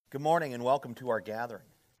Good morning and welcome to our gathering.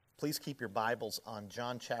 Please keep your Bibles on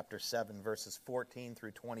John chapter 7, verses 14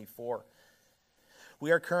 through 24.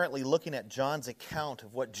 We are currently looking at John's account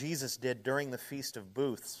of what Jesus did during the Feast of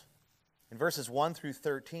Booths. In verses 1 through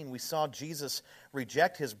 13, we saw Jesus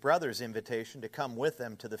reject his brother's invitation to come with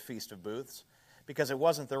them to the Feast of Booths because it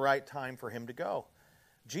wasn't the right time for him to go.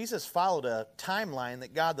 Jesus followed a timeline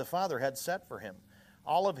that God the Father had set for him.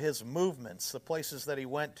 All of his movements, the places that he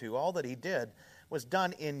went to, all that he did was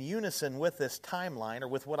done in unison with this timeline, or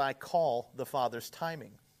with what I call the Father's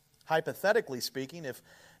timing. Hypothetically speaking, if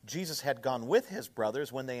Jesus had gone with his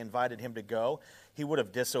brothers when they invited him to go, he would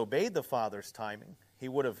have disobeyed the Father's timing. He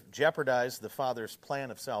would have jeopardized the Father's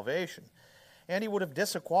plan of salvation, and he would have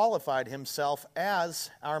disqualified himself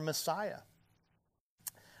as our Messiah.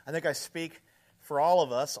 I think I speak for all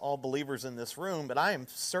of us, all believers in this room, but I am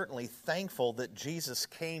certainly thankful that Jesus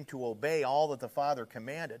came to obey all that the Father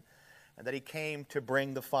commanded, and that he came to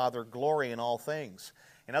bring the Father glory in all things.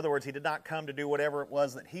 In other words, he did not come to do whatever it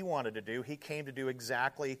was that he wanted to do. He came to do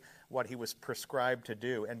exactly what he was prescribed to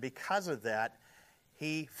do. And because of that,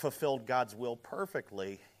 he fulfilled God's will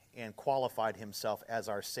perfectly and qualified himself as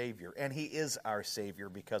our Savior. And he is our Savior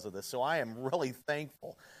because of this. So I am really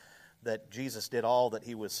thankful that Jesus did all that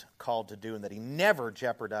he was called to do and that he never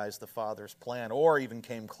jeopardized the Father's plan or even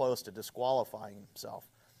came close to disqualifying himself.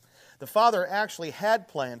 The Father actually had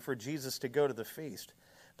planned for Jesus to go to the feast,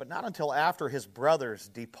 but not until after his brothers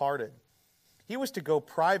departed. He was to go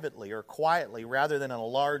privately or quietly rather than in a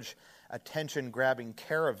large, attention-grabbing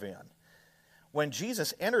caravan. When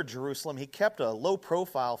Jesus entered Jerusalem, he kept a low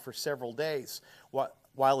profile for several days,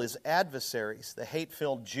 while his adversaries, the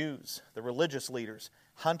hate-filled Jews, the religious leaders,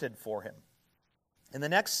 hunted for him. In the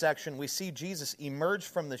next section, we see Jesus emerge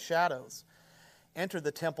from the shadows, enter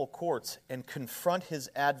the temple courts, and confront his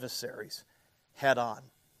adversaries head on.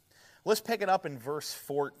 Let's pick it up in verse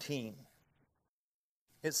 14.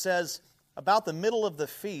 It says, about the middle of the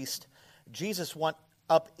feast, Jesus went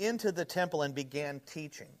up into the temple and began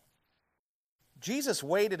teaching. Jesus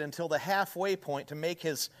waited until the halfway point to make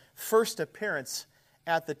his first appearance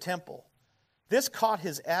at the temple. This caught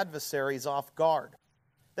his adversaries off guard.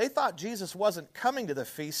 They thought Jesus wasn't coming to the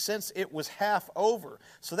feast since it was half over.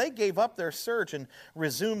 So they gave up their search and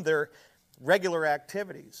resumed their regular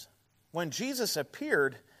activities. When Jesus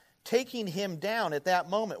appeared, taking him down at that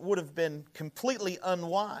moment would have been completely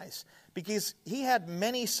unwise because he had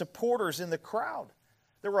many supporters in the crowd.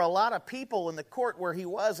 There were a lot of people in the court where he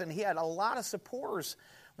was, and he had a lot of supporters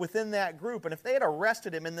within that group. And if they had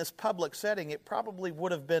arrested him in this public setting, it probably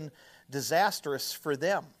would have been disastrous for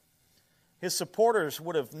them. His supporters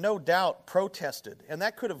would have no doubt protested, and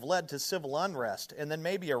that could have led to civil unrest and then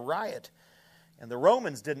maybe a riot. And the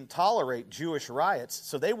Romans didn't tolerate Jewish riots,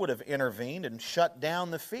 so they would have intervened and shut down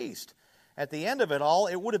the feast. At the end of it all,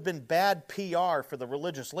 it would have been bad PR for the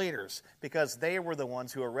religious leaders because they were the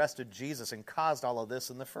ones who arrested Jesus and caused all of this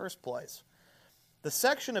in the first place. The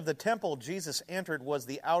section of the temple Jesus entered was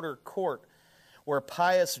the outer court, where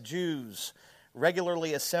pious Jews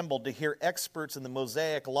regularly assembled to hear experts in the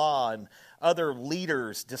Mosaic law and other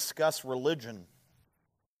leaders discuss religion.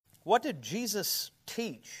 What did Jesus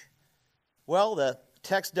teach? Well, the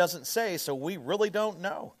text doesn't say, so we really don't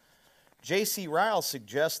know. J.C. Ryle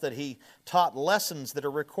suggests that he taught lessons that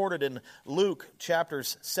are recorded in Luke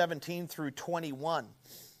chapters 17 through 21.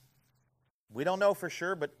 We don't know for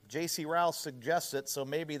sure, but J.C. Ryle suggests it, so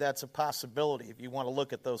maybe that's a possibility if you want to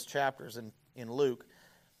look at those chapters in Luke.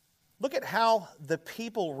 Look at how the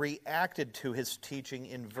people reacted to his teaching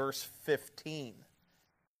in verse 15.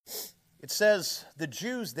 It says, the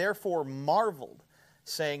Jews therefore marveled,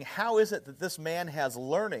 saying, how is it that this man has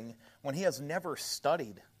learning when he has never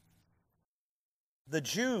studied? The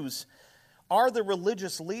Jews are the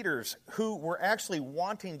religious leaders who were actually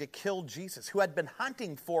wanting to kill Jesus, who had been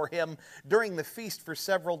hunting for him during the feast for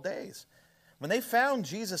several days. When they found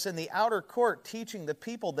Jesus in the outer court teaching the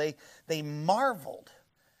people, they marveled.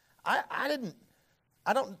 I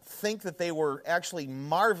don't think that they were actually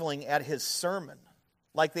marveling at his sermon,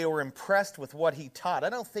 like they were impressed with what he taught.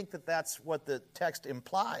 I don't think that that's what the text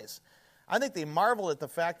implies. I think they marveled at the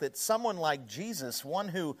fact that someone like Jesus, one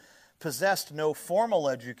who possessed no formal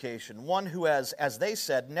education, one who, as they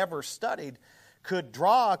said, never studied, could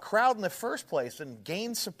draw a crowd in the first place and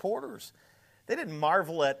gain supporters. They didn't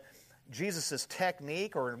marvel at Jesus'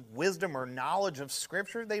 technique or wisdom or knowledge of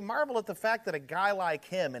Scripture. They marveled at the fact that a guy like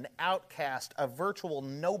him, an outcast, a virtual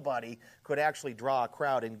nobody, could actually draw a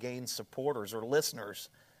crowd and gain supporters or listeners.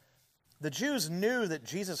 The Jews knew that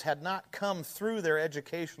Jesus had not come through their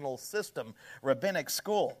educational system, rabbinic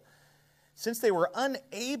school. Since they were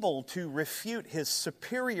unable to refute his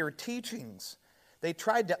superior teachings, They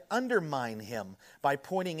tried to undermine him by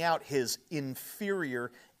pointing out his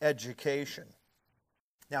inferior education.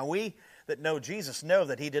 Now, we that know Jesus know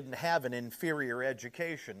that he didn't have an inferior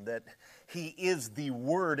education, that he is the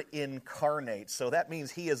Word incarnate. So that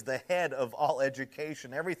means he is the head of all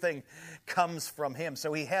education. Everything comes from him.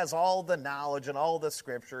 So he has all the knowledge and all the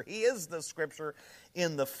Scripture. He is the Scripture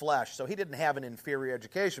in the flesh. So he didn't have an inferior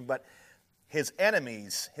education, but his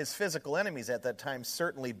enemies, his physical enemies at that time,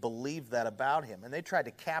 certainly believed that about him. And they tried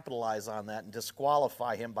to capitalize on that and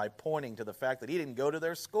disqualify him by pointing to the fact that he didn't go to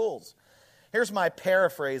their schools. Here's my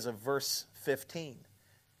paraphrase of verse 15.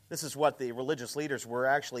 This is what the religious leaders were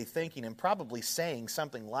actually thinking and probably saying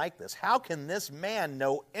something like this. How can this man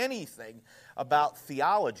know anything about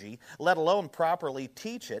theology, let alone properly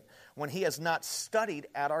teach it, when he has not studied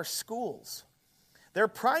at our schools? Their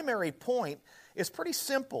primary point is pretty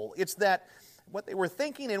simple. It's that what they were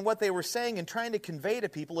thinking and what they were saying and trying to convey to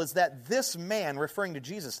people is that this man, referring to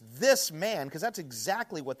Jesus, this man, because that's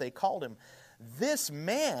exactly what they called him, this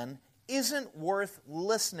man isn't worth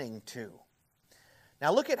listening to.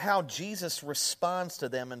 Now look at how Jesus responds to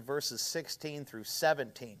them in verses 16 through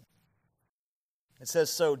 17. It says,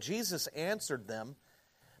 "So Jesus answered them,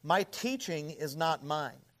 'My teaching is not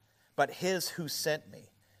mine, but his who sent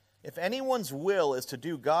me. If anyone's will is to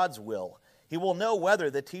do God's will, he will know whether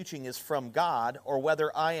the teaching is from God or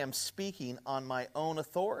whether I am speaking on my own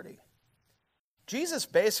authority.'" Jesus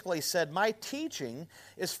basically said, my teaching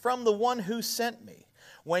is from the one who sent me.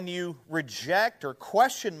 When you reject or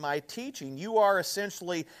question my teaching, you are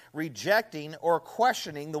essentially rejecting or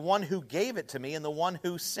questioning the one who gave it to me and the one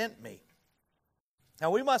who sent me.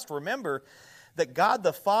 Now we must remember that God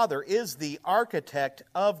the Father is the architect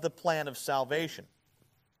of the plan of salvation.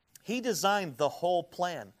 He designed the whole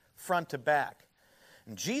plan, front to back.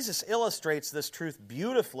 And Jesus illustrates this truth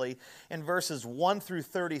beautifully in verses 1 through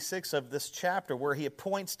 36 of this chapter, where he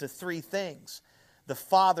points to three things. The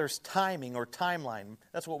Father's timing or timeline.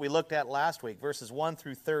 That's what we looked at last week, verses 1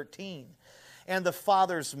 through 13. And the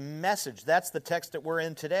Father's message. That's the text that we're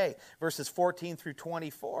in today, verses 14 through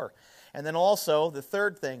 24. And then also the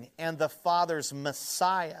third thing, and the Father's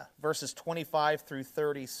Messiah, verses 25 through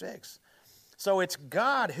 36. So it's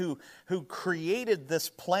God who created this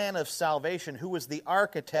plan of salvation, who was the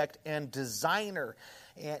architect and designer.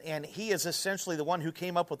 And he is essentially the one who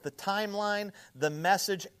came up with the timeline, the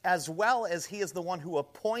message, as well as he is the one who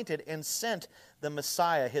appointed and sent the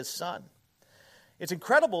Messiah, his Son. It's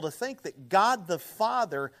incredible to think that God the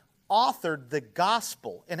Father authored the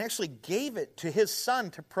gospel and actually gave it to his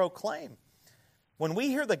Son to proclaim. When we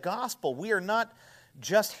hear the gospel, we are not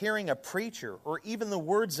just hearing a preacher or even the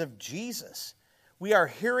words of Jesus. We are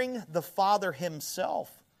hearing the Father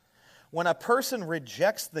himself. When a person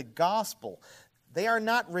rejects the gospel, they are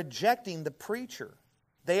not rejecting the preacher.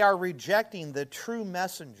 They are rejecting the true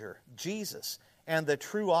messenger, Jesus, and the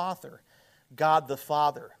true author, God the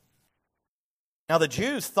Father. Now the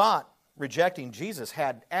Jews thought rejecting Jesus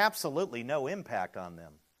had absolutely no impact on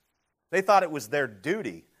them. They thought it was their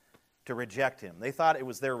duty to reject him. They thought it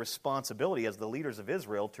was their responsibility as the leaders of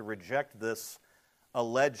Israel to reject this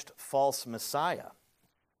alleged false Messiah.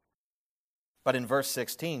 But in verse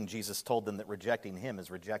 16, Jesus told them that rejecting him is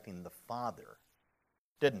rejecting the Father.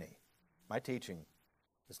 Didn't he? My teaching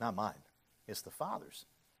is not mine. It's the Father's.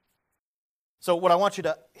 So what I want you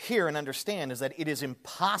to hear and understand is that it is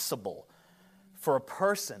impossible for a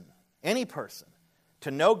person, any person, to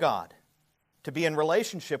know God, to be in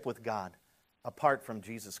relationship with God, apart from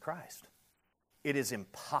Jesus Christ. It is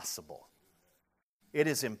impossible. It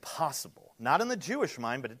is impossible. Not in the Jewish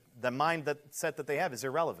mind, but the mindset that they have is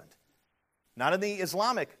irrelevant. Not in the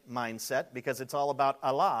Islamic mindset, because it's all about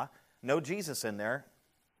Allah. No Jesus in there.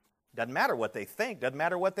 Doesn't matter what they think. Doesn't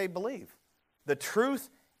matter what they believe. The truth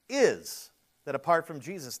is that apart from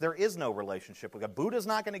Jesus, there is no relationship with God. Buddha's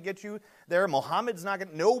not going to get you there. Muhammad's not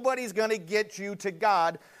going to. Nobody's going to get you to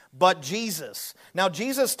God but Jesus. Now,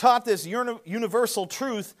 Jesus taught this universal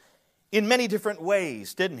truth in many different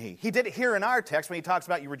ways, didn't he? He did it here in our text when he talks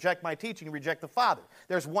about you reject my teaching, you reject the Father.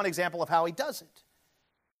 There's one example of how he does it.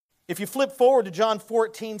 If you flip forward to John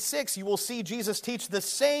 14:6, you will see Jesus teach the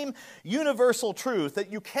same universal truth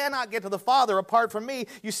that you cannot get to the Father apart from me.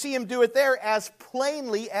 You see him do it there as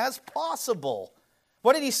plainly as possible.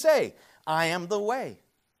 What did he say? I am the way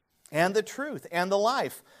and the truth and the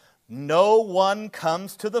life. No one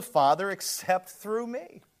comes to the Father except through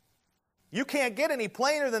me. You can't get any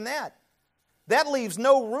plainer than that. That leaves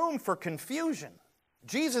no room for confusion.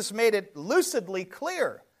 Jesus made it lucidly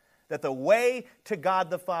clear that the way to God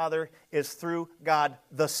the Father is through God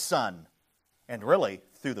the Son, and really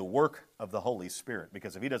through the work of the Holy Spirit,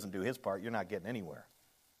 because if he doesn't do his part, you're not getting anywhere.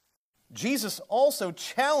 Jesus also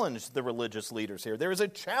challenged the religious leaders here. There is a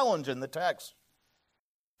challenge in the text.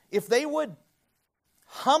 If they would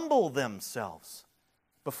humble themselves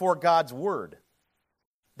before God's word,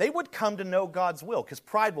 they would come to know God's will, because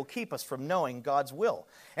pride will keep us from knowing God's will.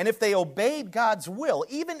 And if they obeyed God's will,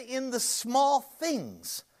 even in the small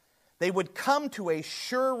things, they would come to a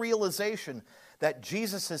sure realization that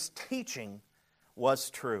Jesus' teaching was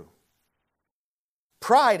true.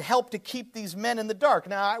 Pride helped to keep these men in the dark.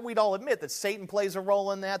 Now, we'd all admit that Satan plays a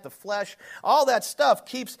role in that, the flesh, all that stuff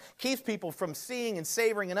keeps people from seeing and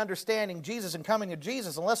savoring and understanding Jesus and coming to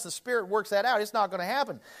Jesus. Unless the Spirit works that out, it's not going to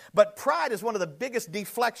happen. But pride is one of the biggest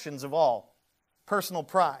deflections of all, personal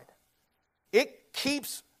pride. It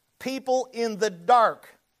keeps people in the dark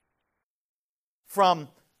from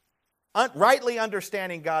rightly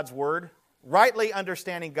understanding God's word, rightly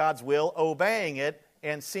understanding God's will, obeying it,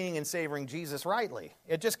 and seeing and savoring Jesus rightly.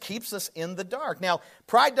 It just keeps us in the dark. Now,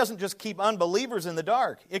 pride doesn't just keep unbelievers in the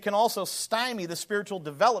dark. It can also stymie the spiritual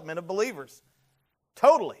development of believers.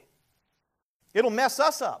 Totally. It'll mess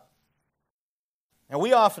us up. And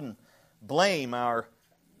we often blame our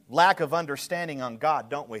lack of understanding on God,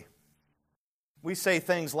 don't we? We say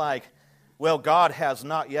things like, well, God has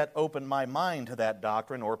not yet opened my mind to that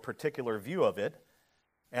doctrine or particular view of it,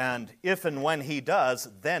 and if and when He does,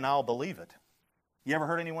 then I'll believe it. You ever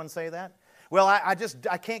heard anyone say that? Well, I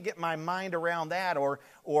can't get my mind around that, or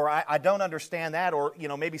I don't understand that, or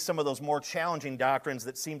maybe some of those more challenging doctrines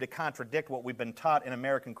that seem to contradict what we've been taught in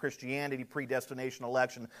American Christianity, predestination,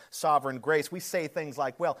 election, sovereign grace. We say things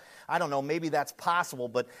like, well, I don't know, maybe that's possible,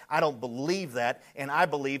 but I don't believe that, and I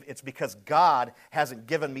believe it's because God hasn't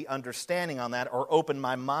given me understanding on that or opened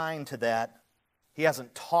my mind to that. He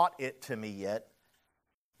hasn't taught it to me yet.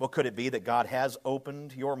 Well, could it be that God has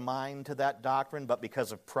opened your mind to that doctrine, but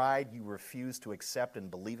because of pride you refuse to accept and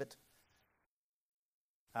believe it?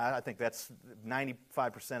 I think that's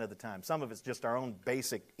 95% of the time. Some of it's just our own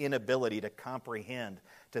basic inability to comprehend,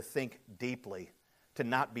 to think deeply, to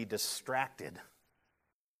not be distracted.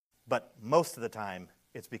 But most of the time,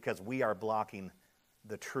 it's because we are blocking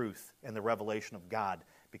the truth and the revelation of God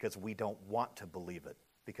because we don't want to believe it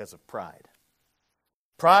because of pride.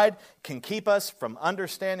 Pride can keep us from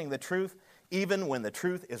understanding the truth even when the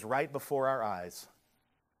truth is right before our eyes.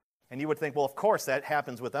 And you would think, well, of course that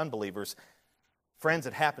happens with unbelievers. Friends,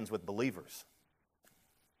 it happens with believers.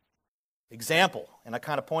 Example, and I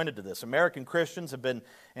kind of pointed to this, American Christians have been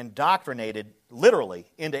indoctrinated literally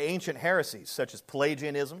into ancient heresies such as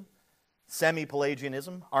Pelagianism,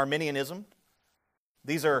 semi-Pelagianism, Arminianism.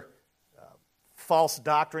 These are false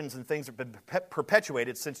doctrines and things that have been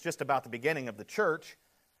perpetuated since just about the beginning of the church.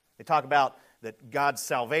 They talk about that God's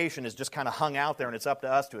salvation is just kind of hung out there and it's up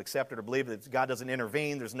to us to accept it or believe it. God doesn't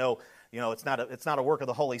intervene. There's no, it's not a work of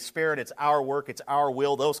the Holy Spirit. It's our work. It's our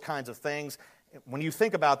will, those kinds of things. When you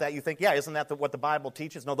think about that, you think, yeah, isn't that what the Bible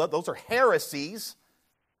teaches? No, those are heresies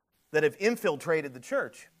that have infiltrated the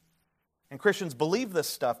church. And Christians believe this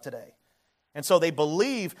stuff today. And so they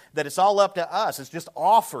believe that it's all up to us. It's just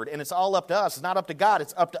offered, and it's all up to us. It's not up to God.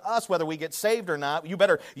 It's up to us whether we get saved or not. You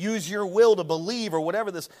better use your will to believe or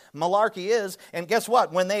whatever this malarkey is. And guess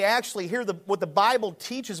what? When they actually hear what the Bible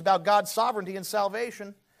teaches about God's sovereignty and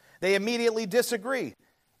salvation, they immediately disagree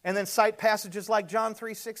and then cite passages like John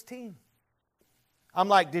 3:16. I'm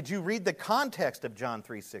like, did you read the context of John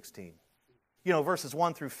 3:16? Verses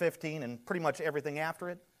 1 through 15 and pretty much everything after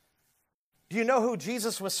it. Do you know who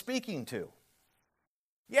Jesus was speaking to?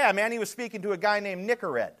 Yeah, man, he was speaking to a guy named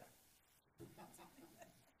Nicorette.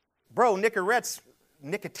 Bro, Nicorette's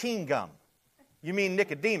nicotine gum. You mean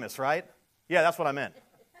Nicodemus, right? Yeah, that's what I meant.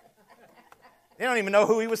 They don't even know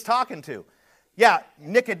who he was talking to. Yeah,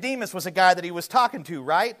 Nicodemus was a guy that he was talking to,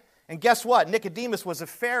 right? And guess what? Nicodemus was a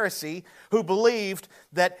Pharisee who believed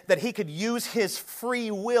that he could use his free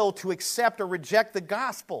will to accept or reject the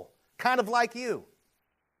gospel, kind of like you.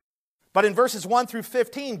 But in verses 1 through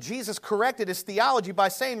 15, Jesus corrected his theology by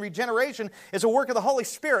saying regeneration is a work of the Holy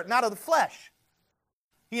Spirit, not of the flesh.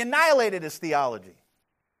 He annihilated his theology.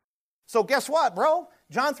 So guess what, bro?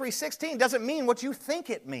 John 3:16 doesn't mean what you think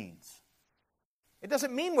it means. It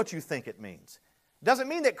doesn't mean what you think it means. It doesn't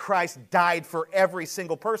mean that Christ died for every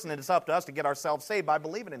single person and it's up to us to get ourselves saved by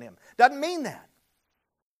believing in Him. Doesn't mean that.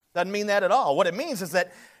 Doesn't mean that at all. What it means is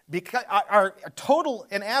that because our total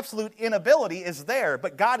and absolute inability is there,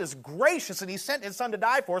 but God is gracious and He sent His Son to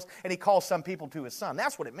die for us, and He calls some people to His Son.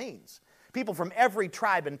 That's what it means. People from every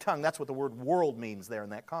tribe and tongue, that's what the word world means there in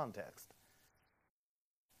that context.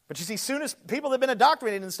 But you see, soon as people that have been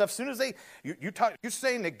indoctrinated and stuff, soon as you're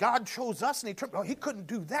saying that God chose us and He couldn't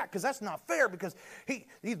do that because that's not fair because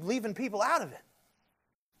He's leaving people out of it.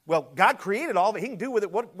 Well, God created all of it. He can do with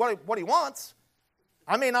it what He wants.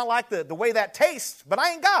 I may not like the way that tastes, but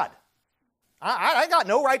I ain't God. I got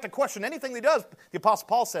no right to question anything He does. The Apostle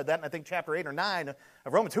Paul said that in, I think, chapter 8 or 9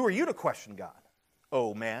 of Romans. Who are you to question God?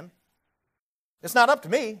 Oh, man. It's not up to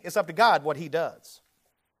me. It's up to God what He does.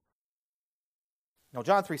 Now,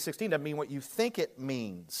 John 3:16 doesn't mean what you think it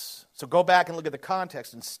means. So go back and look at the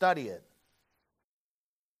context and study it.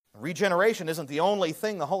 Regeneration isn't the only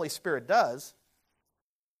thing the Holy Spirit does.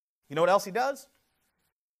 You know what else He does?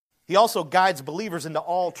 He also guides believers into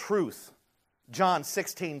all truth. John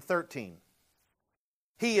 16:13.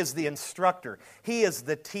 He is the instructor. He is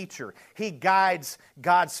the teacher. He guides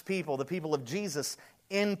God's people, the people of Jesus,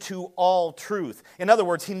 into all truth. In other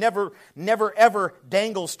words, He never ever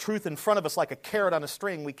dangles truth in front of us like a carrot on a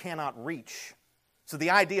string we cannot reach. So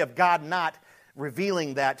the idea of God not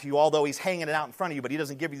revealing that to you, although He's hanging it out in front of you, but He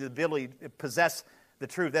doesn't give you the ability to possess the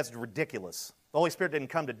truth, that's ridiculous. The Holy Spirit didn't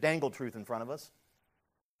come to dangle truth in front of us.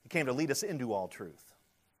 He came to lead us into all truth.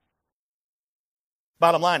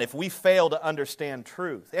 Bottom line, if we fail to understand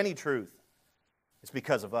truth, any truth, it's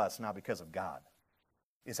because of us, not because of God.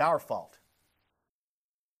 It's our fault.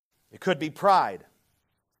 It could be pride,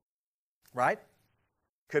 right?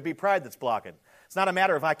 It could be pride that's blocking. It's not a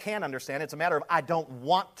matter of I can't understand it. It's a matter of I don't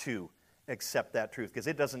want to accept that truth because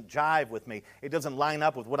it doesn't jive with me. It doesn't line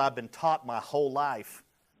up with what I've been taught my whole life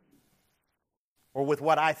or with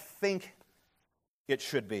what I think it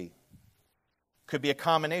should be. Could be a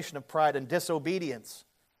combination of pride and disobedience.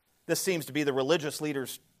 This seems to be the religious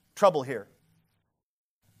leaders' trouble here.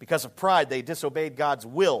 Because of pride, they disobeyed God's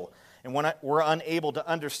will and were unable to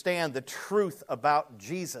understand the truth about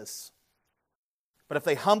Jesus. But if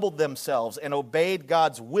they humbled themselves and obeyed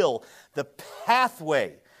God's will, the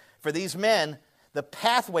pathway for these men, the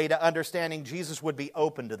pathway to understanding Jesus would be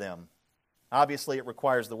open to them. Obviously, it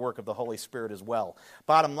requires the work of the Holy Spirit as well.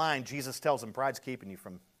 Bottom line, Jesus tells them, pride's keeping you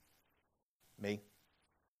from me.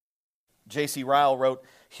 J.C. Ryle wrote,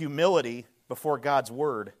 humility before God's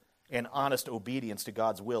word and honest obedience to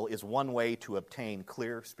God's will is one way to obtain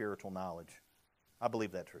clear spiritual knowledge. I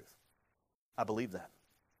believe that truth. I believe that.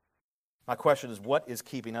 My question is, what is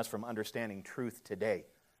keeping us from understanding truth today?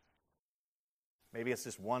 Maybe it's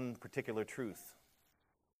just one particular truth.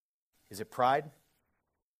 Is it pride?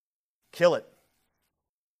 Kill it.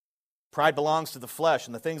 Pride belongs to the flesh,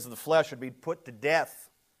 and the things of the flesh should be put to death.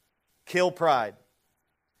 Kill pride.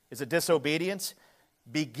 Is it disobedience?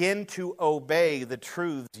 Begin to obey the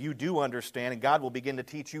truths you do understand, and God will begin to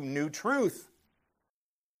teach you new truth.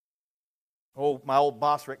 Oh, my old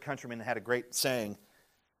boss, Rick Countryman, had a great saying.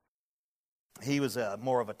 He was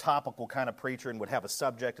more of a topical kind of preacher and would have a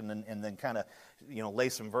subject and then kind of, lay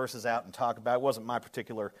some verses out and talk about it. It wasn't my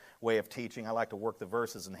particular way of teaching. I like to work the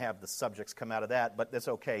verses and have the subjects come out of that, but that's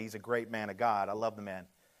okay. He's a great man of God. I love the man.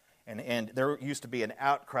 And there used to be an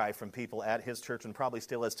outcry from people at his church, and probably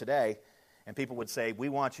still is today, and people would say, we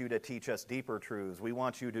want you to teach us deeper truths. We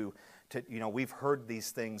want you to we've heard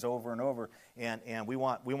these things over and over, and we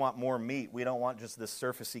want more meat. We don't want just this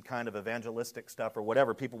surfacey kind of evangelistic stuff or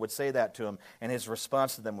whatever. People would say that to him, and his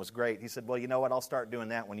response to them was great. He said, well, you know what? I'll start doing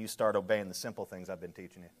that when you start obeying the simple things I've been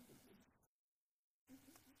teaching you.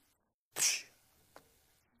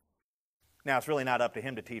 Now, it's really not up to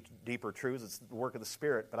him to teach deeper truths. It's the work of the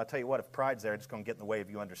Spirit. But I tell you what, if pride's there, it's going to get in the way of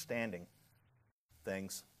you understanding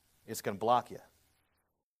things. It's going to block you.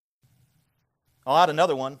 I'll add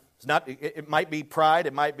another one. It might be pride.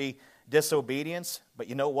 It might be disobedience. But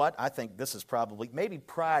you know what? I think this is probably, maybe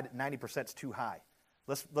pride at 90% is too high.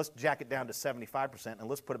 Let's jack it down to 75%, and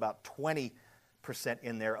let's put about 20%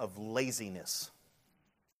 in there of laziness.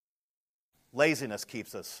 Laziness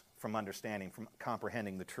keeps us from understanding, from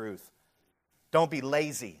comprehending the truth. Don't be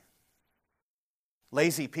lazy.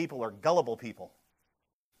 Lazy people are gullible people.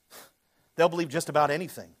 They'll believe just about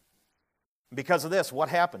anything. Because of this, what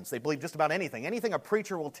happens? They believe just about anything. Anything a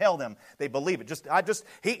preacher will tell them, they believe it.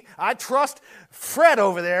 I trust Fred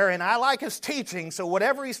over there, and I like his teaching, so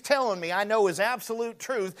whatever he's telling me, I know is absolute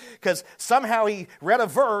truth, because somehow he read a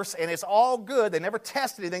verse, and it's all good. They never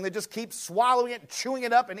test anything. They just keep swallowing it, chewing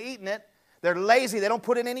it up, and eating it. They're lazy. They don't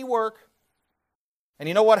put in any work. And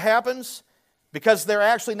you know what happens? Because they're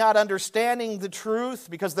actually not understanding the truth,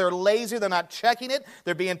 because they're lazy, they're not checking it,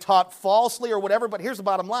 they're being taught falsely or whatever. But here's the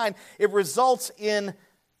bottom line. It results in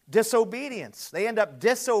disobedience. They end up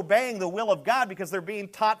disobeying the will of God because they're being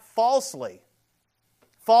taught falsely.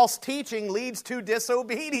 False teaching leads to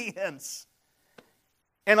disobedience.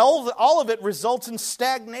 And all of it results in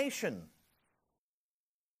stagnation.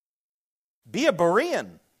 Be a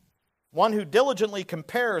Berean, one who diligently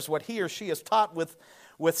compares what he or she is taught with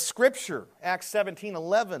Scripture. Acts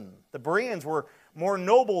 17:11. The Bereans were more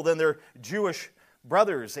noble than their Jewish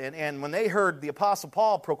brothers. And when they heard the Apostle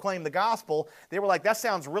Paul proclaim the gospel, they were like, that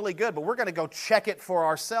sounds really good, but we're going to go check it for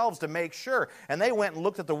ourselves to make sure. And they went and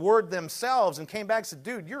looked at the word themselves and came back and said,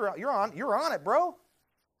 dude, you're on it, bro.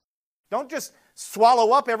 Don't just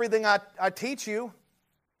swallow up everything I teach you.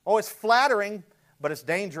 Oh, it's flattering, but it's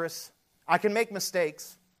dangerous. I can make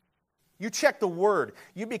mistakes. You check the word.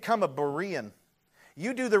 You become a Berean.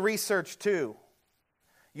 You do the research too.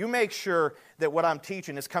 You make sure that what I'm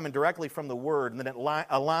teaching is coming directly from the Word and that it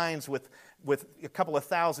aligns with a couple of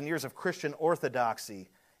thousand years of Christian orthodoxy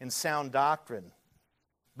and sound doctrine.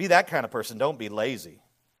 Be that kind of person. Don't be lazy.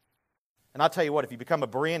 And I'll tell you what, if you become a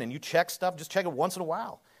Berean and you check stuff, just check it once in a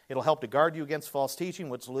while. It'll help to guard you against false teaching,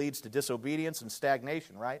 which leads to disobedience and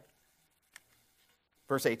stagnation, right?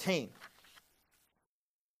 Verse 18.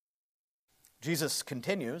 Jesus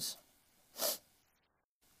continues,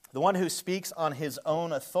 the one who speaks on his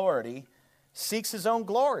own authority seeks his own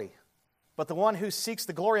glory, but the one who seeks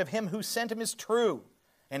the glory of him who sent him is true,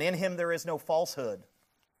 and in him there is no falsehood.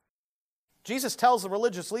 Jesus tells the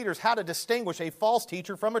religious leaders how to distinguish a false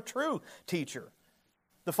teacher from a true teacher.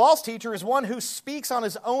 The false teacher is one who speaks on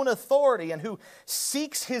his own authority and who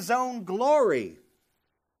seeks his own glory.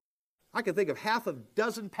 I can think of half a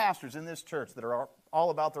dozen pastors in this church that are all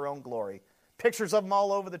about their own glory. Pictures of them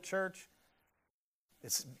all over the church.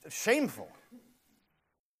 It's shameful.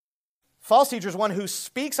 False teacher is one who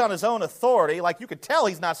speaks on his own authority, like you could tell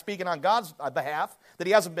he's not speaking on God's behalf, that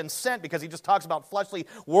he hasn't been sent because he just talks about fleshly,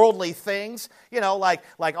 worldly things, like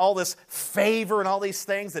all this favor and all these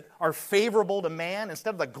things that are favorable to man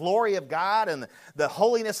instead of the glory of God and the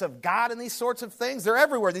holiness of God and these sorts of things. They're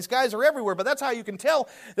everywhere. These guys are everywhere, but that's how you can tell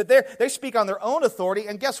that they speak on their own authority,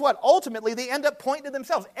 and guess what? Ultimately, they end up pointing to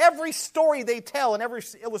themselves. Every story they tell and every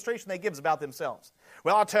illustration they give is about themselves.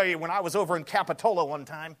 Well, I'll tell you, when I was over in Capitola one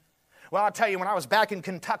time, well, I'll tell you, when I was back in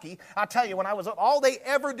Kentucky, I'll tell you, when I was, all they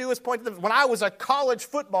ever do is point to them. When I was a college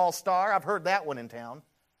football star, I've heard that one in town.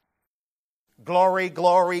 Glory,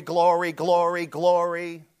 glory, glory, glory,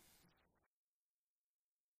 glory.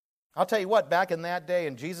 I'll tell you what, back in that day,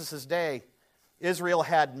 in Jesus' day, Israel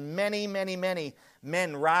had many, many, many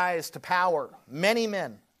men rise to power. Many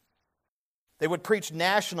men. They would preach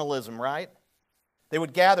nationalism, right? They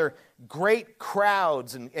would gather great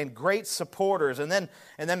crowds and great supporters, and then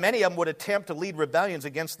many of them would attempt to lead rebellions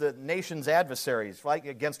against the nation's adversaries, like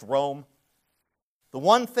against Rome. The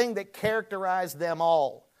one thing that characterized them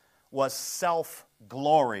all was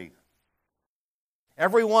self-glory.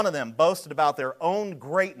 Every one of them boasted about their own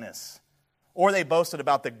greatness, or they boasted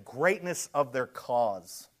about the greatness of their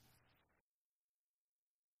cause.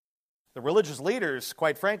 The religious leaders,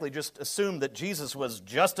 quite frankly, just assumed that Jesus was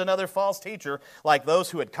just another false teacher like those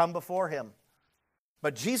who had come before him.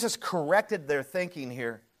 But Jesus corrected their thinking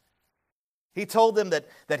here. He told them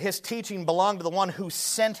that his teaching belonged to the one who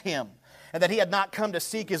sent him, and that he had not come to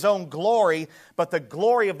seek his own glory, but the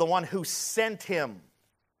glory of the one who sent him.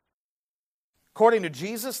 According to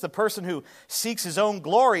Jesus, the person who seeks his own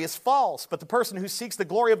glory is false, but the person who seeks the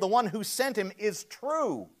glory of the one who sent him is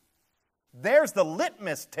true. There's the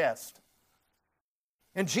litmus test.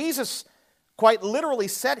 And Jesus quite literally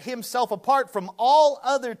set himself apart from all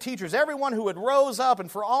other teachers. Everyone who had rose up,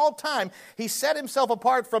 and for all time, he set himself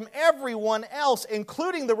apart from everyone else,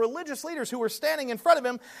 including the religious leaders who were standing in front of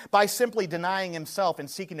him, by simply denying himself and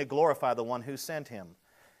seeking to glorify the one who sent him.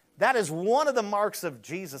 That is one of the marks of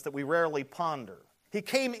Jesus that we rarely ponder. He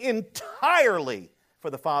came entirely for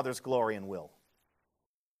the Father's glory and will.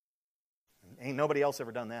 Ain't nobody else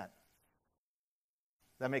ever done that.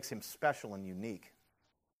 That makes him special and unique.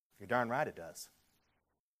 You're darn right it does.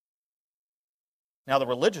 Now, the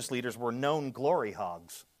religious leaders were known glory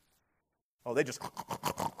hogs. Oh, they just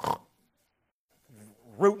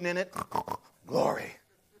rooting in it. Glory.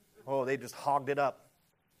 Oh, they just hogged it up.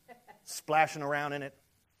 Splashing around in it.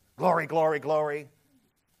 Glory, glory, glory.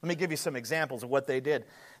 Let me give you some examples of what they did.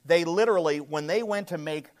 They literally, when they went to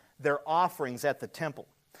make their offerings at the temple.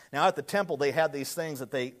 Now, at the temple, they had these things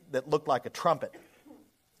that looked like a trumpet.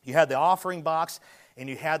 You had the offering box, and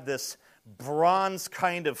you had this bronze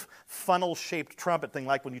kind of funnel-shaped trumpet thing,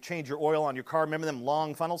 like when you change your oil on your car. Remember them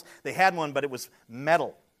long funnels? They had one, but it was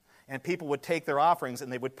metal. And people would take their offerings, and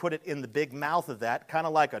they would put it in the big mouth of that, kind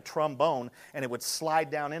of like a trombone, and it would slide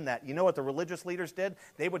down in that. You know what the religious leaders did?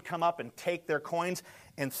 They would come up and take their coins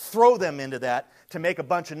and throw them into that to make a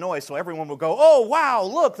bunch of noise, so everyone would go, oh, wow,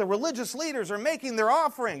 look, the religious leaders are making their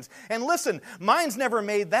offerings. And listen, mine's never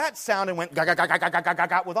made that sound and went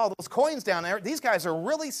ga-ga-ga-ga-ga-ga-ga with all those coins down there. These guys are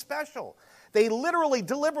really special. They literally,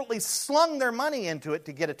 deliberately slung their money into it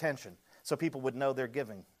to get attention, so people would know they're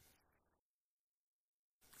giving.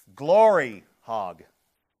 Glory. hog.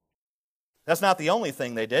 That's not the only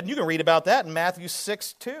thing they did. You can read about that in Matthew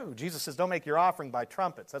 6, too. Jesus says, don't make your offering by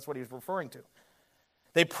trumpets. That's what he's referring to.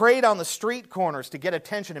 They prayed on the street corners to get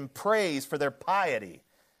attention and praise for their piety.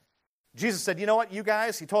 Jesus said, you know what, you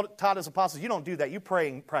guys, he taught his apostles, you don't do that. You pray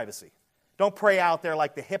in privacy. Don't pray out there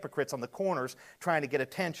like the hypocrites on the corners trying to get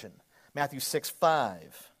attention. Matthew 6:5.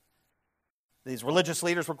 These religious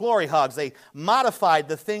leaders were glory hogs. They modified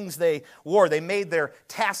the things they wore. They made their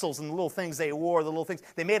tassels and the little things they wore, the little things.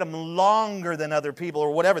 They made them longer than other people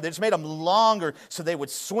or whatever. They just made them longer so they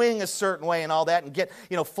would swing a certain way and all that and get,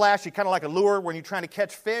 flashy, kind of like a lure when you're trying to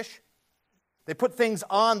catch fish. They put things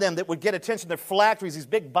on them that would get attention. They're phylacteries, these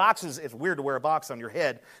big boxes. It's weird to wear a box on your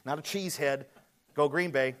head, not a cheese head. Go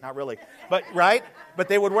Green Bay, not really. But, right? But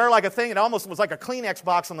they would wear like a thing, it almost was like a Kleenex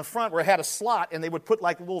box on the front where it had a slot, and they would put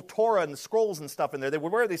like little Torah and scrolls and stuff in there. They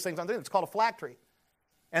would wear these things on there. It's called a phylactery.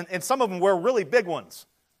 And some of them wear really big ones.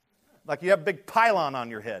 Like you have a big pylon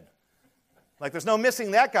on your head. Like there's no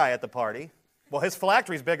missing that guy at the party. Well, his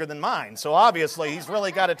phylactery is bigger than mine, so obviously he's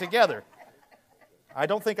really got it together. I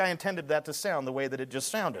don't think I intended that to sound the way that it just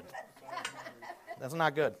sounded. That's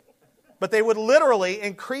not good. But they would literally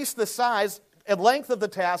increase the size and length of the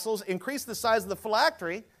tassels, increase the size of the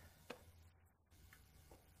phylactery.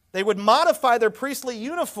 They would modify their priestly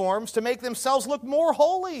uniforms to make themselves look more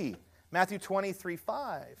holy. Matthew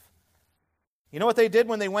 23:5. You know what they did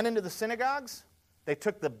when they went into the synagogues? They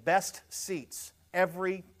took the best seats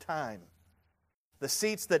every time. The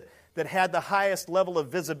seats that had the highest level of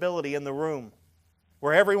visibility in the room,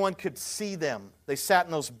 where everyone could see them. They sat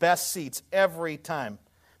in those best seats every time.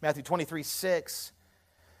 Matthew 23:6.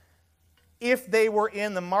 If they were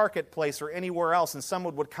in the marketplace or anywhere else and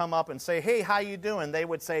someone would come up and say, hey, how you doing? They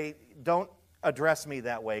would say, don't address me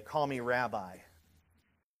that way. Call me rabbi,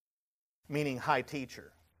 meaning high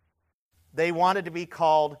teacher. They wanted to be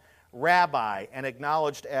called rabbi and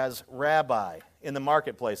acknowledged as rabbi in the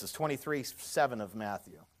marketplaces, 23:7 of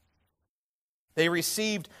Matthew. They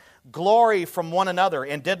received glory from one another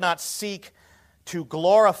and did not seek to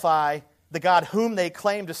glorify the God whom they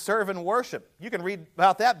claim to serve and worship. You can read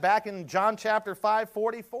about that back in John chapter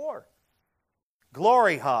 5:44.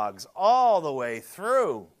 Glory hogs all the way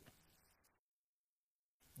through.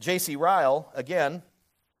 J.C. Ryle, again,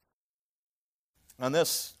 on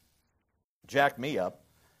this jacked me up.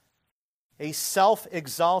 A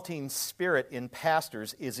self-exalting spirit in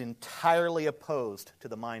pastors is entirely opposed to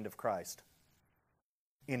the mind of Christ.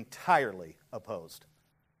 Entirely opposed.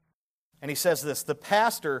 And he says this, the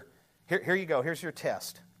pastor... Here you go. Here's your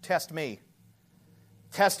test. Test me.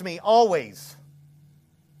 Test me always.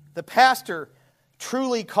 The pastor,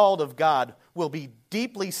 truly called of God, will be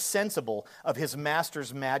deeply sensible of his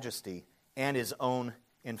master's majesty and his own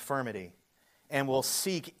infirmity, and will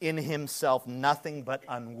seek in himself nothing but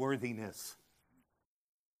unworthiness.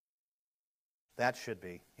 That should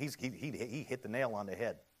be. He hit the nail on the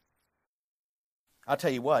head. I'll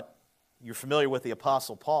tell you what. You're familiar with the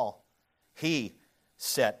Apostle Paul. He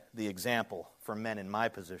set the example for men in my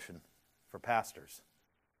position, for pastors.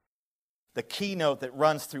 The keynote that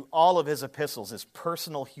runs through all of his epistles is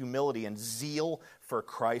personal humility and zeal for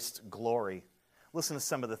Christ's glory. Listen to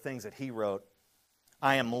some of the things that he wrote.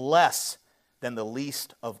 I am less than the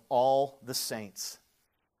least of all the saints.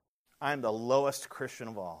 I am the lowest Christian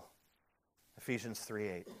of all. Ephesians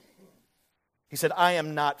 3:8. He said, I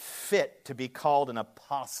am not fit to be called an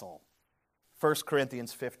apostle. 1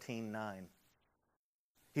 Corinthians 15:9.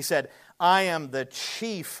 He said, I am the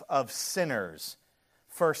chief of sinners.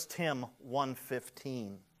 1 Tim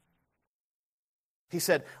 1:15. He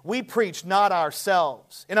said, we preach not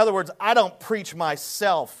ourselves. In other words, I don't preach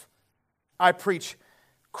myself. I preach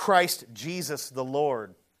Christ Jesus the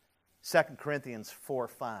Lord. 2 Corinthians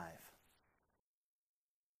 4:5.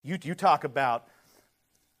 You talk about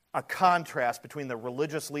a contrast between the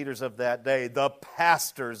religious leaders of that day, the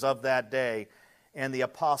pastors of that day, and the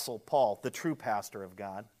Apostle Paul, the true pastor of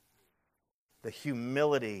God. The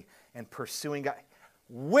humility and pursuing God.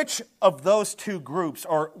 Which of those two groups,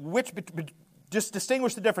 or just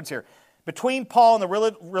distinguish the difference here. Between Paul and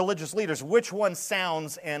the religious leaders, which one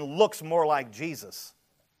sounds and looks more like Jesus?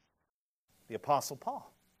 The Apostle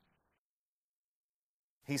Paul.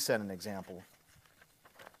 He set an example.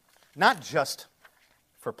 Not just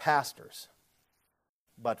for pastors,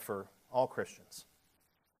 but for all Christians.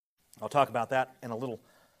 I'll talk about that in a little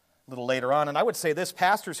later on. And I would say this,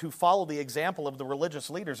 pastors who follow the example of the religious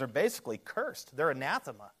leaders are basically cursed. They're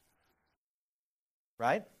anathema.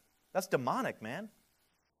 Right? That's demonic, man.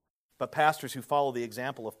 But pastors who follow the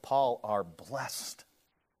example of Paul are blessed.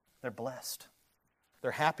 They're blessed.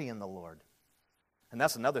 They're happy in the Lord. And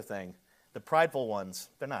that's another thing. The prideful ones,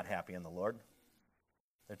 they're not happy in the Lord.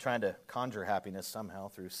 They're trying to conjure happiness somehow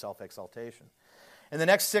through self-exaltation. In the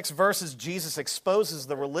next 6 verses, Jesus exposes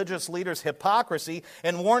the religious leaders' hypocrisy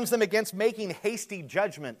and warns them against making hasty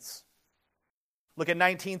judgments. Look at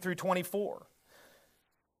 19 through 24.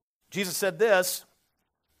 Jesus said this,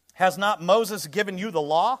 "Has not Moses given you the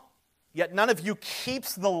law? Yet none of you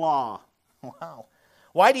keeps the law." Wow.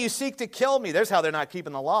 "Why do you seek to kill me?" There's how they're not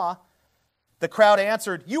keeping the law. The crowd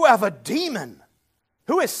answered, "You have a demon.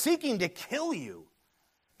 Who is seeking to kill you?"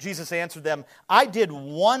 Jesus answered them, "I did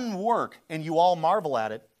one work, and you all marvel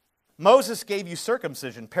at it. Moses gave you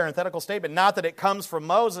circumcision," parenthetical statement, "not that it comes from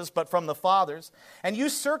Moses, but from the fathers. And you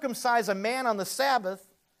circumcise a man on the Sabbath.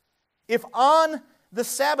 If on the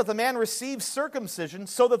Sabbath a man receives circumcision,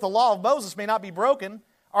 so that the law of Moses may not be broken,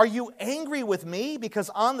 are you angry with me because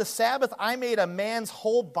on the Sabbath I made a man's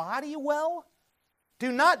whole body well?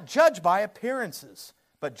 Do not judge by appearances,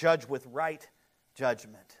 but judge with right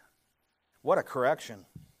judgment." What a correction.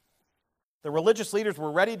 The religious leaders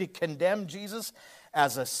were ready to condemn Jesus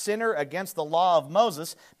as a sinner against the law of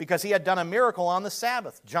Moses because he had done a miracle on the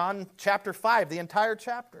Sabbath. John chapter 5, the entire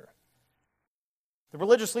chapter. The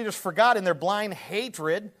religious leaders forgot in their blind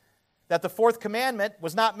hatred that the fourth commandment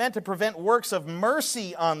was not meant to prevent works of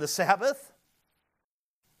mercy on the Sabbath.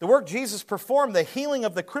 The work Jesus performed, the healing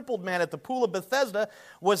of the crippled man at the pool of Bethesda,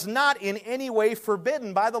 was not in any way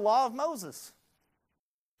forbidden by the law of Moses.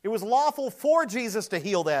 It was lawful for Jesus to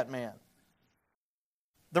heal that man.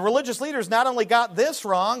 The religious leaders not only got this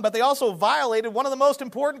wrong, but they also violated one of the most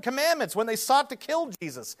important commandments when they sought to kill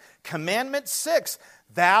Jesus. Commandment 6,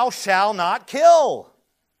 "Thou shalt not kill.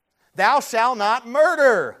 Thou shalt not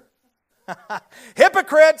murder."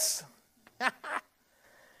 Hypocrites!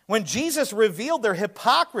 When Jesus revealed their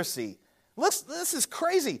hypocrisy, this is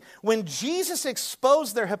crazy. When Jesus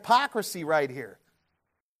exposed their hypocrisy right here,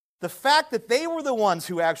 the fact that they were the ones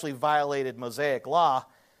who actually violated Mosaic law,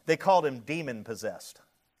 they called him demon-possessed.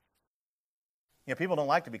 You know, people don't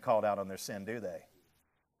like to be called out on their sin, do they?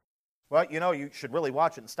 Well, you know, you should really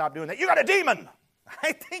watch it and stop doing that. "You got a demon!"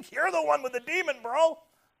 "I think you're the one with the demon, bro."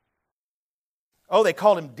 Oh, they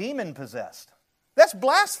called him demon-possessed. That's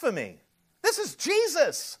blasphemy. This is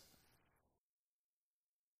Jesus.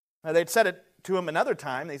 Now, they'd said it to him another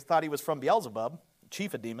time. They thought he was from Beelzebub,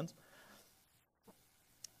 chief of demons.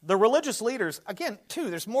 The religious leaders, again, too,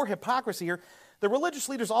 there's more hypocrisy here. The religious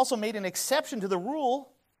leaders also made an exception to the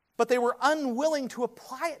rule, but they were unwilling to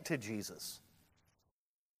apply it to Jesus.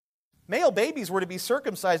 Male babies were to be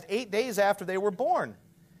circumcised 8 days after they were born.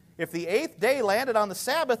 If the 8th day landed on the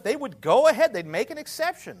Sabbath, they would go ahead, they'd make an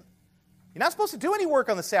exception. You're not supposed to do any work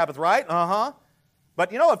on the Sabbath, right?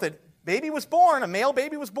 But you know, if the baby was born, a male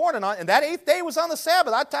baby was born, and that 8th day was on the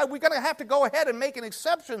Sabbath, we're going to have to go ahead and make an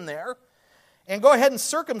exception there and go ahead and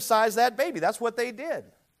circumcise that baby. That's what they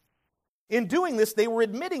did. In doing this, they were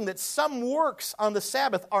admitting that some works on the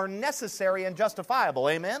Sabbath are necessary and justifiable.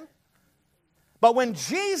 Amen? But when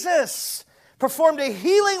Jesus performed a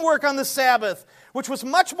healing work on the Sabbath, which was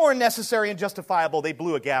much more necessary and justifiable, they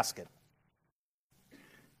blew a gasket.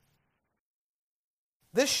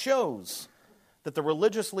 This shows that the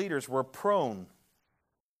religious leaders were prone,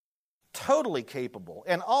 totally capable,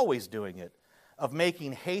 and always doing it, of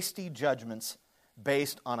making hasty judgments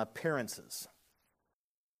based on appearances.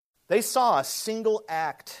 They saw a single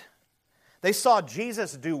act. They saw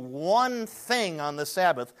Jesus do one thing on the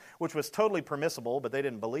Sabbath, which was totally permissible, but they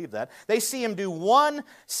didn't believe that. They see him do one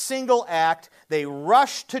single act, they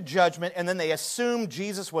rush to judgment, and then they assume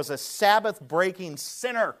Jesus was a Sabbath-breaking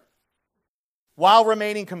sinner while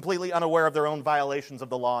remaining completely unaware of their own violations of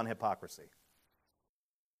the law and hypocrisy.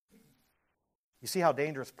 You see how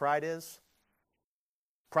dangerous pride is?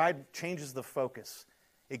 Pride changes the focus.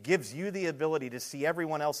 It gives you the ability to see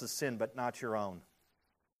everyone else's sin, but not your own.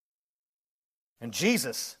 And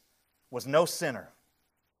Jesus was no sinner.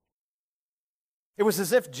 It was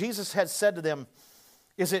as if Jesus had said to them,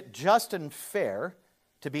 "Is it just and fair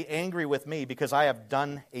to be angry with me because I have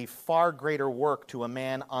done a far greater work to a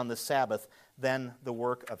man on the Sabbath than the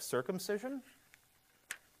work of circumcision?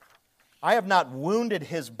 I have not wounded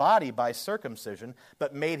his body by circumcision,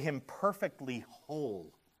 but made him perfectly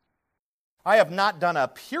whole. I have not done a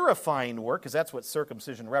purifying work," because that's what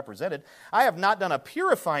circumcision represented. "I have not done a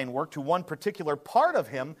purifying work to one particular part of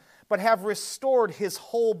him, but have restored his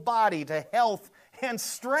whole body to health and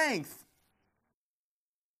strength."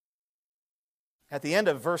 At the end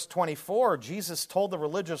of verse 24, Jesus told the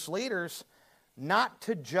religious leaders not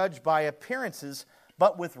to judge by appearances,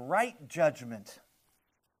 but with right judgment.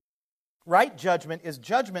 Right judgment is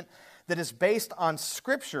judgment that is based on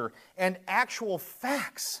Scripture and actual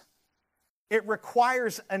facts. It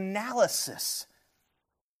requires analysis.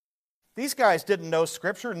 These guys didn't know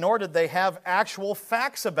Scripture, nor did they have actual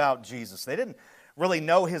facts about Jesus. They didn't really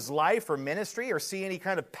know his life or ministry or see any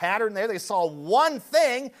kind of pattern there. They saw one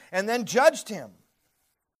thing and then judged him.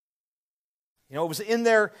 It was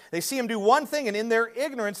they see him do one thing, and in their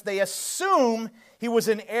ignorance, they assume he was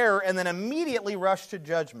in error and then immediately rush to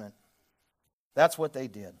judgment. That's what they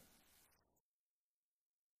did.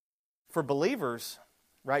 For believers,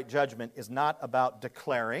 right judgment is not about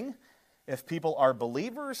declaring if people are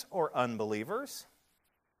believers or unbelievers,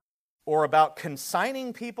 or about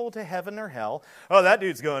consigning people to heaven or hell. Oh, that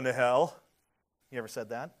dude's going to hell. You ever said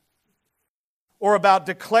that? Or about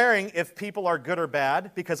declaring if people are good or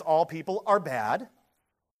bad, because all people are bad.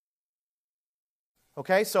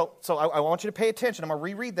 Okay, so I want you to pay attention. I'm going to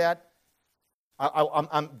reread that.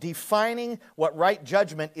 I'm defining what right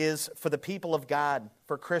judgment is for the people of God,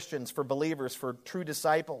 for Christians, for believers, for true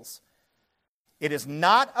disciples. It is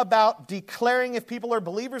not about declaring if people are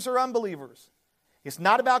believers or unbelievers. It's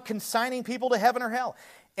not about consigning people to heaven or hell.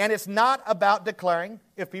 And it's not about declaring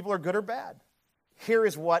if people are good or bad. Here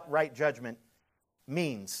is what right judgment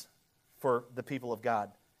means for the people of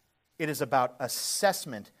God. It is about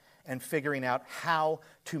assessment and figuring out how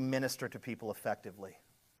to minister to people effectively.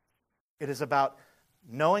 It is about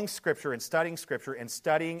knowing Scripture and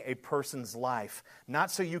studying a person's life,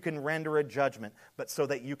 not so you can render a judgment, but so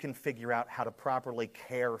that you can figure out how to properly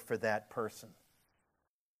care for that person.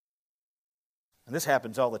 And this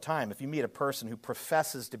happens all the time. If you meet a person who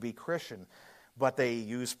professes to be Christian, but they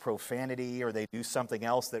use profanity or they do something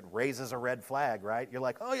else that raises a red flag, right? You're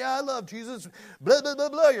like, oh yeah, I love Jesus, blah, blah, blah,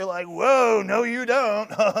 blah. You're like, whoa, no you don't,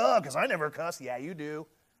 because I never cuss. Yeah, you do.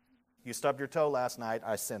 You stubbed your toe last night.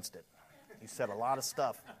 I sensed it. You said a lot of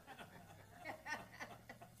stuff.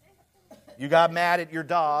 You got mad at your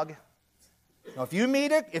dog. Now, if you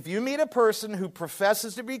meet a person who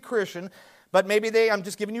professes to be Christian, but maybe I'm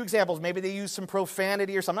just giving you examples, maybe they use some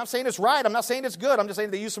profanity or something. I'm not saying it's right. I'm not saying it's good. I'm just saying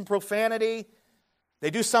they use some profanity. They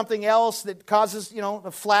do something else that causes,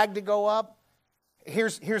 the flag to go up.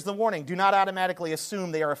 Here's the warning. Do not automatically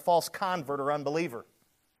assume they are a false convert or unbeliever.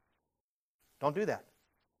 Don't do that.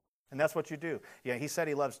 And that's what you do. Yeah, he said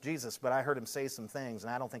he loves Jesus, but I heard him say some things,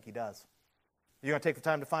 and I don't think he does. You're going to take the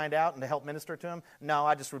time to find out and to help minister to him? No,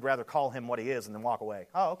 I just would rather call him what he is and then walk away.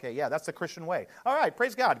 Oh, okay, yeah, that's the Christian way. All right,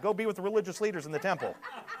 praise God. Go be with the religious leaders in the temple.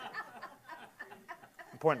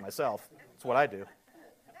 I'm pointing at myself. That's what I do.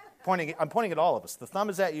 I'm pointing at all of us. The thumb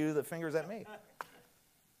is at you, the finger is at me.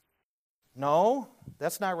 No,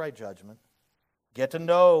 that's not right judgment. Get to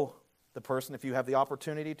know the person if you have the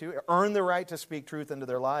opportunity to. Earn the right to speak truth into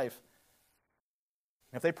their life.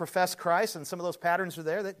 And if they profess Christ and some of those patterns are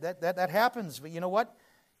there, that happens. But you know what?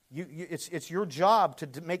 It's your job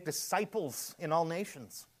to make disciples in all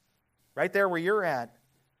nations. Right there where you're at.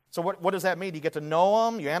 So what does that mean? You get to know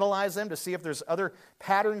them, you analyze them to see if there's other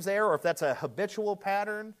patterns there or if that's a habitual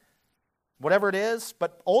pattern. Whatever it is,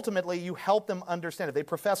 but ultimately you help them understand. If they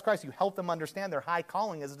profess Christ, you help them understand their high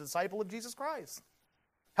calling as a disciple of Jesus Christ.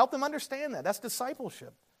 Help them understand that. That's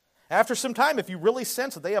discipleship. After some time, if you really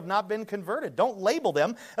sense that they have not been converted, don't label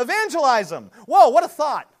them, evangelize them. Whoa, what a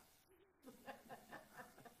thought.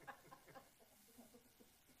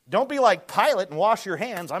 Don't be like Pilate and wash your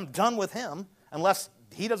hands. I'm done with him, unless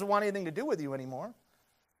he doesn't want anything to do with you anymore.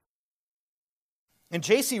 And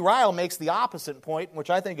J.C. Ryle makes the opposite point, which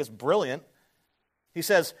I think is brilliant. He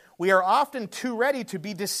says, we are often too ready to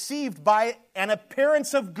be deceived by an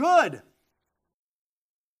appearance of good.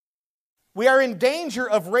 We are in danger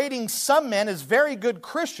of rating some men as very good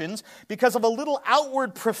Christians because of a little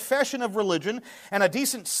outward profession of religion and a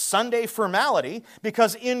decent Sunday formality,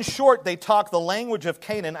 because in short they talk the language of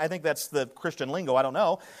Canaan, I think that's the Christian lingo, I don't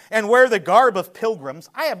know, and wear the garb of pilgrims.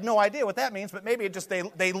 I have no idea what that means, but maybe it just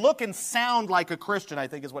they look and sound like a Christian, I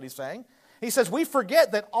think is what he's saying. He says, we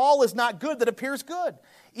forget that all is not good that appears good,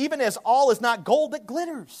 even as all is not gold that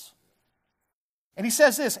glitters. And he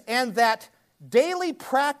says this, and that daily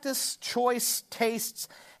practice, choice, tastes,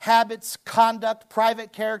 habits, conduct,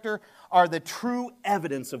 private character are the true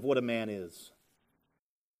evidence of what a man is.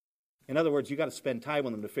 In other words, you've got to spend time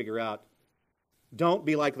with them to figure out. Don't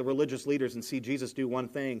be like the religious leaders and see Jesus do one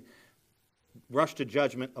thing, rush to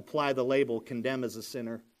judgment, apply the label, condemn as a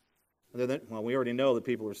sinner. Well, we already know that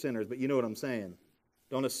people are sinners, but you know what I'm saying.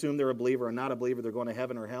 Don't assume they're a believer or not a believer, they're going to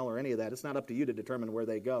heaven or hell or any of that. It's not up to you to determine where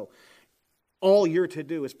they go. All you're to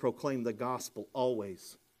do is proclaim the gospel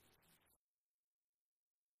always.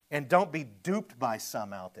 And don't be duped by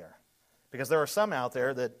some out there. Because there are some out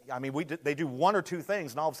there that, they do one or two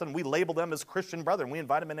things, and all of a sudden we label them as Christian brother, and we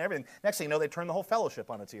invite them in everything. Next thing you know, they turn the whole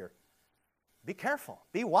fellowship on its ear. Be careful.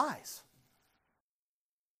 Be wise.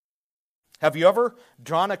 Have you ever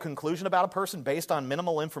drawn a conclusion about a person based on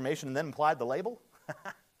minimal information and then applied the label?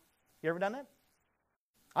 You ever done that?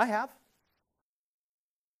 I have.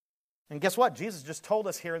 And guess what? Jesus just told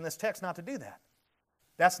us here in this text not to do that.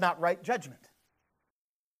 That's not right judgment.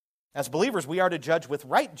 As believers, we are to judge with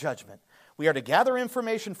right judgment. We are to gather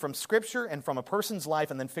information from Scripture and from a person's life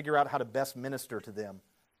and then figure out how to best minister to them.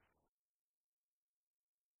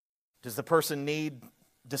 Does the person need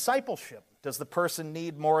discipleship? Does the person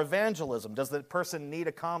need more evangelism? Does the person need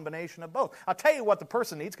a combination of both? I'll tell you what the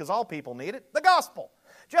person needs, because all people need it: the gospel.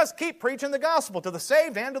 Just keep preaching the gospel to the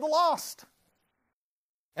saved and to the lost.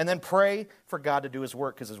 And then pray for God to do His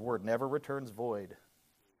work, because His word never returns void.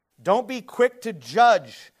 Don't be quick to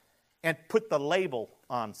judge and put the label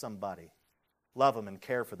on somebody. Love them and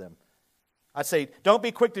care for them. I'd say, don't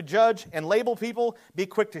be quick to judge and label people. Be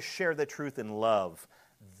quick to share the truth in love.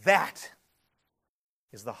 That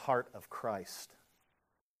is the heart of Christ.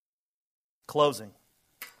 Closing.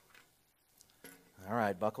 All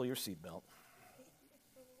right, buckle your seatbelt.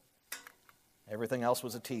 Everything else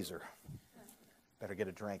was a teaser. Better get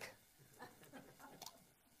a drink.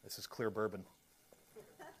 This is clear bourbon.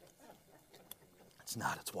 It's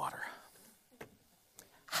not, it's water.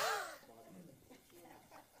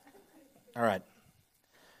 All right.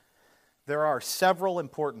 There are several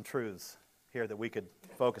important truths here that we could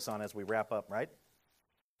focus on as we wrap up, right?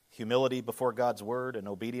 Humility before God's word and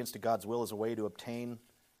obedience to God's will is a way to obtain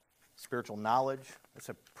spiritual knowledge. That's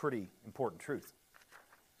a pretty important truth.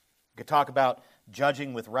 We could talk about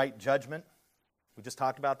judging with right judgment. We just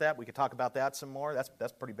talked about that. We could talk about that some more.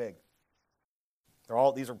 That's pretty big.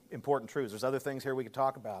 These are important truths. There's other things here we could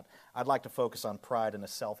talk about. I'd like to focus on pride and a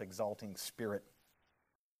self-exalting spirit.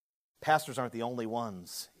 Pastors aren't the only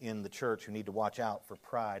ones in the church who need to watch out for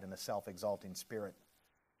pride and a self-exalting spirit.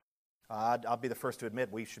 I'll be the first to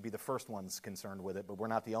admit we should be the first ones concerned with it, but we're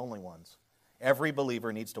not the only ones. Every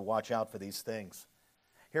believer needs to watch out for these things.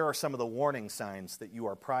 Here are some of the warning signs that you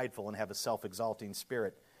are prideful and have a self-exalting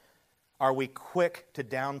spirit. Are we quick to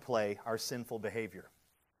downplay our sinful behavior?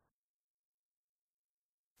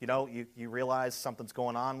 You know, you realize something's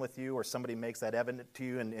going on with you, or somebody makes that evident to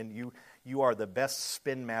you, and you are the best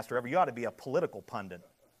spin master ever. You ought to be a political pundit.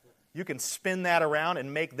 You can spin that around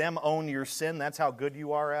and make them own your sin. That's how good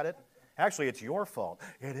you are at it. Actually, it's your fault.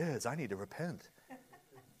 It is. I need to repent.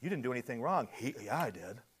 You didn't do anything wrong. Yeah, I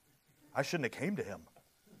did. I shouldn't have came to him.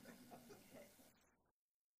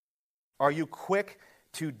 Are you quick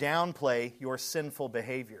to downplay your sinful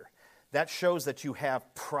behavior? That shows that you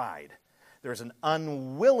have pride. There's an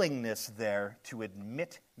unwillingness there to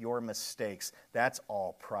admit your mistakes. That's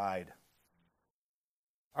all pride.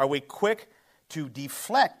 Are we quick to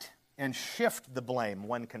deflect and shift the blame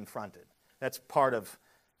when confronted? That's part of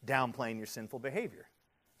downplaying your sinful behavior.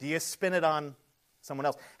 Do you spin it on someone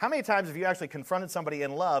else? How many times have you actually confronted somebody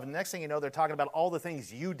in love, and the next thing you know, they're talking about all the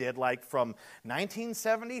things you did, like from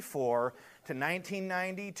 1974 to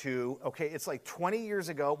 1992. Okay, it's like 20 years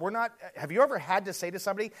ago. Have you ever had to say to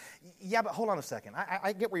somebody, yeah, but hold on a second.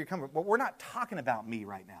 I get where you're coming from, but we're not talking about me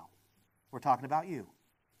right now. We're talking about you.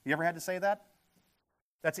 You ever had to say that?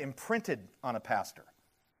 That's imprinted on a pastor.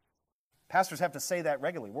 Pastors have to say that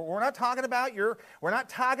regularly. We're not talking about your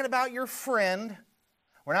friend.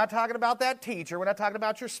 We're not talking about that teacher. We're not talking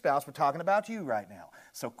about your spouse. We're talking about you right now.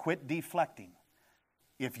 So quit deflecting.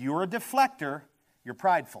 If you're a deflector, you're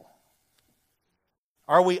prideful.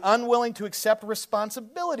 Are we unwilling to accept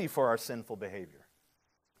responsibility for our sinful behavior?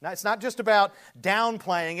 Now, it's not just about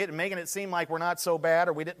downplaying it and making it seem like we're not so bad,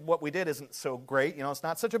 or what we did isn't so great. You know, it's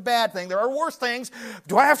not such a bad thing. There are worse things.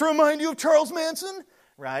 Do I have to remind you of Charles Manson?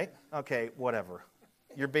 Right? Okay, whatever.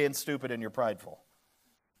 You're being stupid and you're prideful.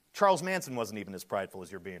 Charles Manson wasn't even as prideful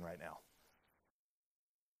as you're being right now.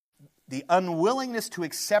 The unwillingness to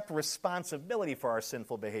accept responsibility for our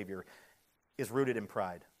sinful behavior is rooted in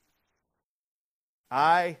pride.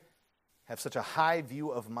 I have such a high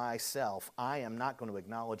view of myself, I am not going to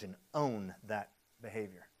acknowledge and own that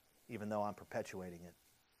behavior, even though I'm perpetuating it.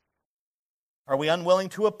 Are we unwilling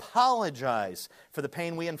to apologize for the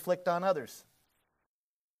pain we inflict on others?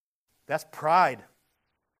 That's pride.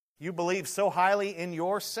 You believe so highly in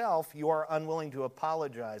yourself, you are unwilling to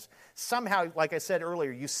apologize. Somehow, like I said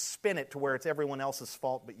earlier, you spin it to where it's everyone else's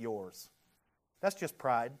fault but yours. That's just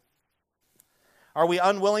pride. Are we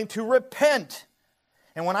unwilling to repent?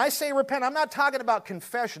 And when I say repent, I'm not talking about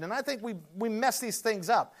confession. And I think we mess these things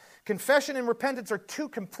up. Confession and repentance are two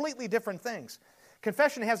completely different things.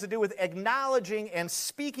 Confession has to do with acknowledging and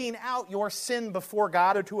speaking out your sin before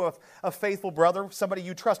God or to a faithful brother, somebody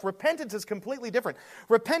you trust. Repentance is completely different.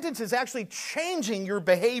 Repentance is actually changing your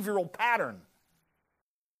behavioral pattern.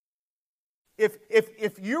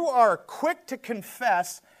 If you are quick to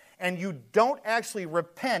confess and you don't actually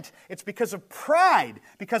repent, it's because of pride,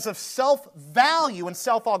 because of self-value and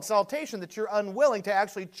self-exaltation that you're unwilling to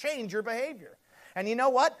actually change your behavior. And you know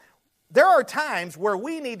what? There are times where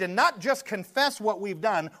we need to not just confess what we've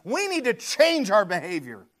done, we need to change our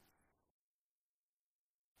behavior.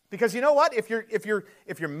 Because you know what? If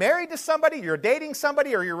you're married to somebody, you're dating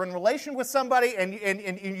somebody, or you're in relation with somebody, and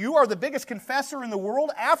you are the biggest confessor in the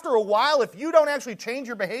world, after a while, if you don't actually change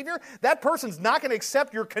your behavior, that person's not going to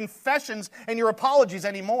accept your confessions and your apologies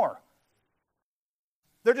anymore.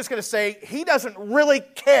 They're just going to say, he doesn't really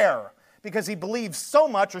care because he believes so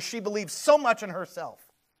much or she believes so much in herself.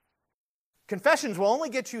 Confessions will only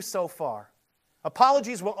get you so far.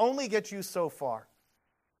 Apologies will only get you so far.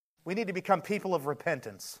 We need to become people of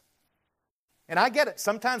repentance. And I get it.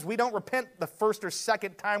 Sometimes we don't repent the first or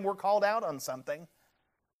second time we're called out on something.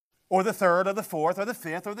 Or the third, or the fourth, or the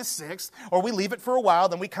fifth, or the sixth. Or we leave it for a while,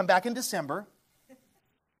 then we come back in December.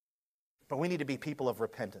 But we need to be people of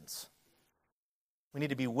repentance. We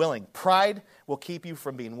need to be willing. Pride will keep you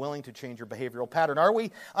from being willing to change your behavioral pattern. Are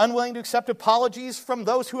we unwilling to accept apologies from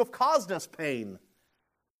those who have caused us pain?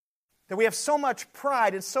 That we have so much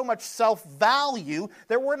pride and so much self-value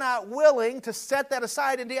that we're not willing to set that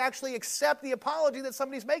aside and to actually accept the apology that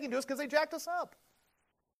somebody's making to us because they jacked us up.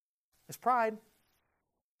 It's pride.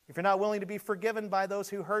 If you're not willing to be forgiven by those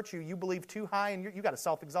who hurt you, you believe too high and you've got a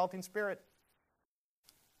self-exalting spirit.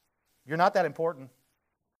 You're not that important,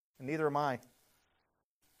 and neither am I.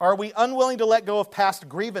 Are we unwilling to let go of past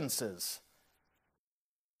grievances?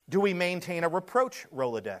 Do we maintain a reproach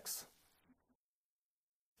Rolodex?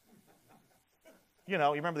 You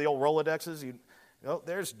remember the old Rolodexes?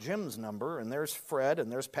 There's Jim's number, and there's Fred, and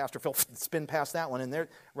there's Pastor Phil. Spin past that one, and there,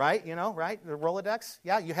 right? Right? The Rolodex.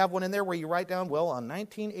 Yeah, you have one in there where you write down, well, on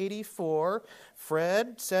 1984,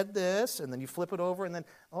 Fred said this, and then you flip it over, and then,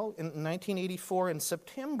 in 1984 in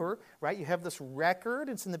September, right? You have this record.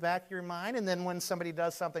 It's in the back of your mind, and then when somebody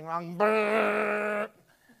does something wrong,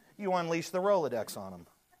 you unleash the Rolodex on them.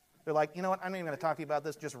 They're like, you know what? I'm not even going to talk to you about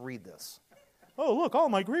this. Just read this. Oh, look, all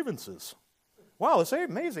my grievances. Wow, it's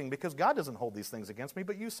amazing because God doesn't hold these things against me,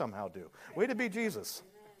 but you somehow do. Way to be Jesus.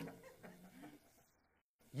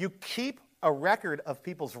 You keep a record of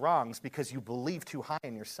people's wrongs because you believe too high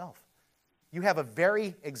in yourself. You have a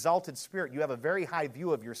very exalted spirit. You have a very high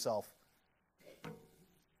view of yourself.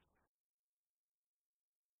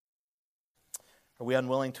 Are we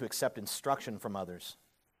unwilling to accept instruction from others?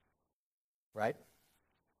 Right?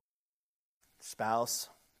 Spouse,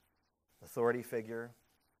 authority figure.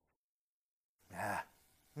 I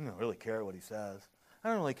don't really care what he says. I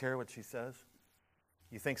don't really care what she says.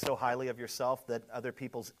 You think so highly of yourself that other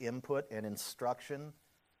people's input and instruction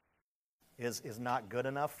is not good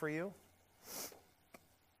enough for you?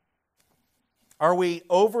 Are we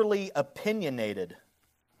overly opinionated?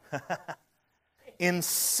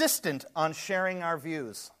 Insistent on sharing our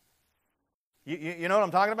views? You know what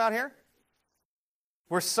I'm talking about here?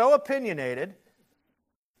 We're so opinionated.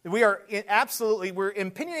 We're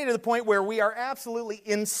opinionated to the point where we are absolutely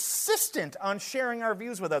insistent on sharing our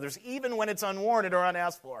views with others, even when it's unwarranted or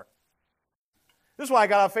unasked for. This is why I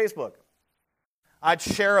got off Facebook. I'd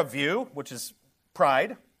share a view, which is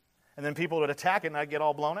pride, and then people would attack it and I'd get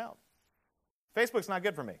all blown out. Facebook's not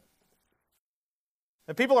good for me.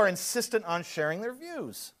 And people are insistent on sharing their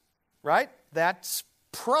views, right? That's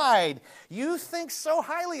pride. You think so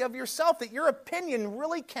highly of yourself that your opinion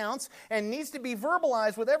really counts and needs to be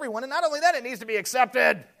verbalized with everyone. And not only that, it needs to be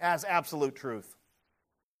accepted as absolute truth.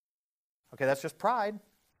 Okay, that's just pride.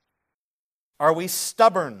 Are we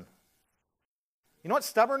stubborn? You know what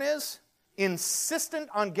stubborn is? Insistent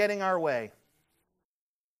on getting our way.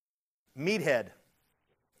 Meathead.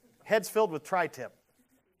 Head's filled with tri-tip.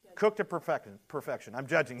 Cooked to perfection. I'm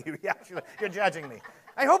judging you. Yeah, you're judging me.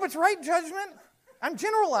 I hope it's right judgment. I'm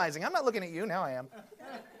generalizing. I'm not looking at you. Now I am.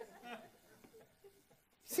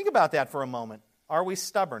 Think about that for a moment. Are we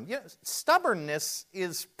stubborn? Stubbornness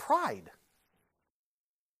is pride.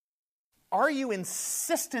 Are you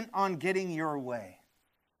insistent on getting your way?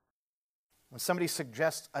 When somebody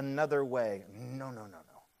suggests another way, no.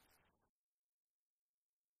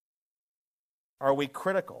 Are we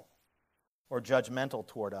critical or judgmental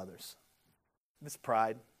toward others? This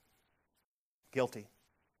pride. Guilty.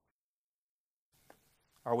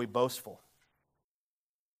 Are we boastful?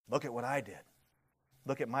 Look at what I did.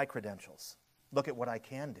 Look at my credentials. Look at what I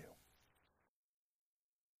can do.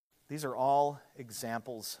 These are all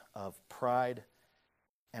examples of pride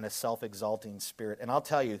and a self-exalting spirit. And I'll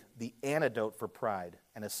tell you, the antidote for pride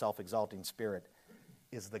and a self-exalting spirit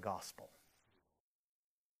is the gospel.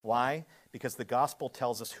 Why? Because the gospel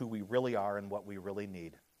tells us who we really are and what we really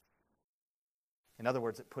need. In other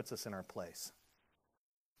words, it puts us in our place.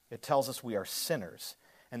 It tells us we are sinners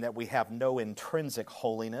and that we have no intrinsic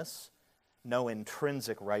holiness, no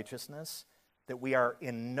intrinsic righteousness, that we are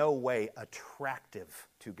in no way attractive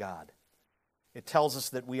to God. It tells us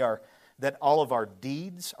that all of our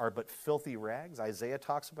deeds are but filthy rags. Isaiah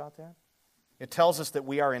talks about that. It tells us that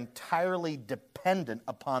we are entirely dependent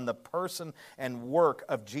upon the person and work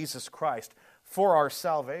of Jesus Christ for our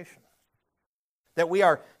salvation. That we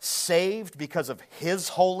are saved because of His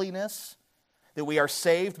holiness, that we are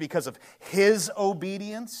saved because of His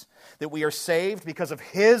obedience, that we are saved because of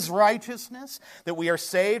His righteousness, that we are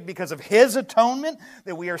saved because of His atonement,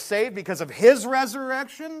 that we are saved because of His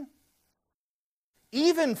resurrection.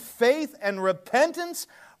 Even faith and repentance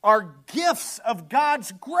are gifts of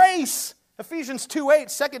God's grace. Ephesians 2:8,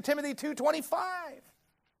 2 Timothy 2:25.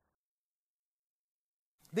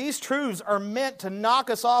 These truths are meant to knock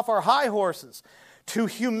us off our high horses, to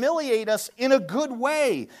humiliate us in a good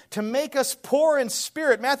way, to make us poor in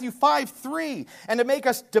spirit, Matthew 5:3, and to make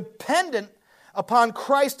us dependent upon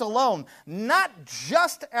Christ alone, not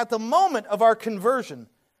just at the moment of our conversion,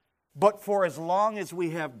 but for as long as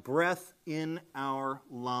we have breath in our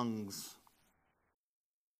lungs.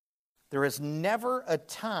 There is never a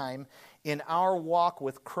time in our walk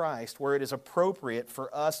with Christ where it is appropriate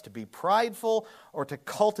for us to be prideful or to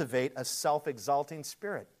cultivate a self-exalting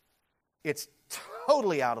spirit. It's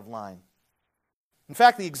totally out of line. In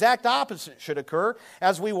fact, the exact opposite should occur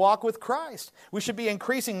as we walk with Christ. We should be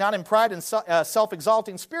increasing not in pride and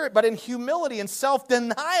self-exalting spirit, but in humility and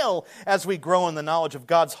self-denial as we grow in the knowledge of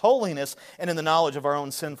God's holiness and in the knowledge of our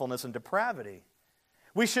own sinfulness and depravity.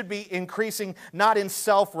 We should be increasing not in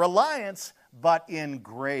self-reliance, but in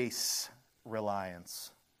grace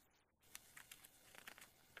reliance.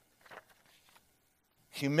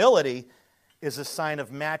 Humility is a sign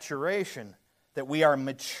of maturation, that we are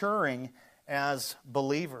maturing as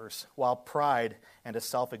believers, while pride and a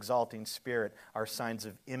self-exalting spirit are signs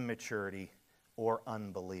of immaturity or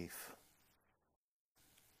unbelief.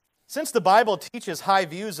 Since the Bible teaches high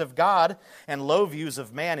views of God and low views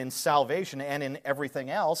of man in salvation and in everything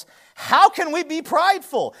else, how can we be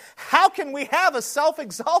prideful? How can we have a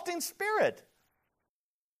self-exalting spirit?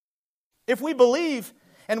 If we believe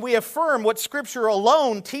and we affirm what Scripture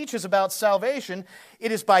alone teaches about salvation,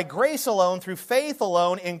 it is by grace alone, through faith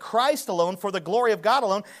alone, in Christ alone, for the glory of God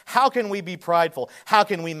alone, how can we be prideful? How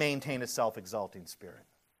can we maintain a self-exalting spirit?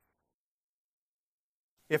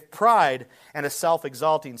 If pride and a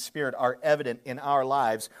self-exalting spirit are evident in our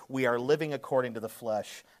lives, we are living according to the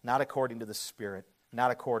flesh, not according to the Spirit,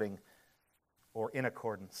 not according or in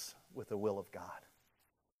accordance with the will of God.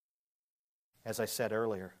 As I said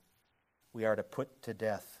earlier, we are to put to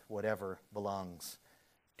death whatever belongs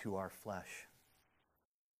to our flesh.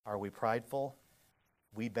 Are we prideful?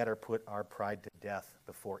 We better put our pride to death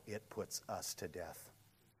before it puts us to death.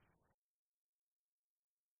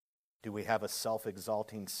 Do we have a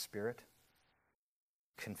self-exalting spirit?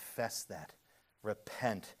 Confess that.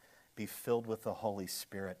 Repent. Be filled with the Holy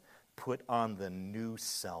Spirit. Put on the new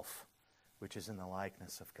self, which is in the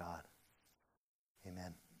likeness of God.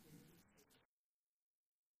 Amen.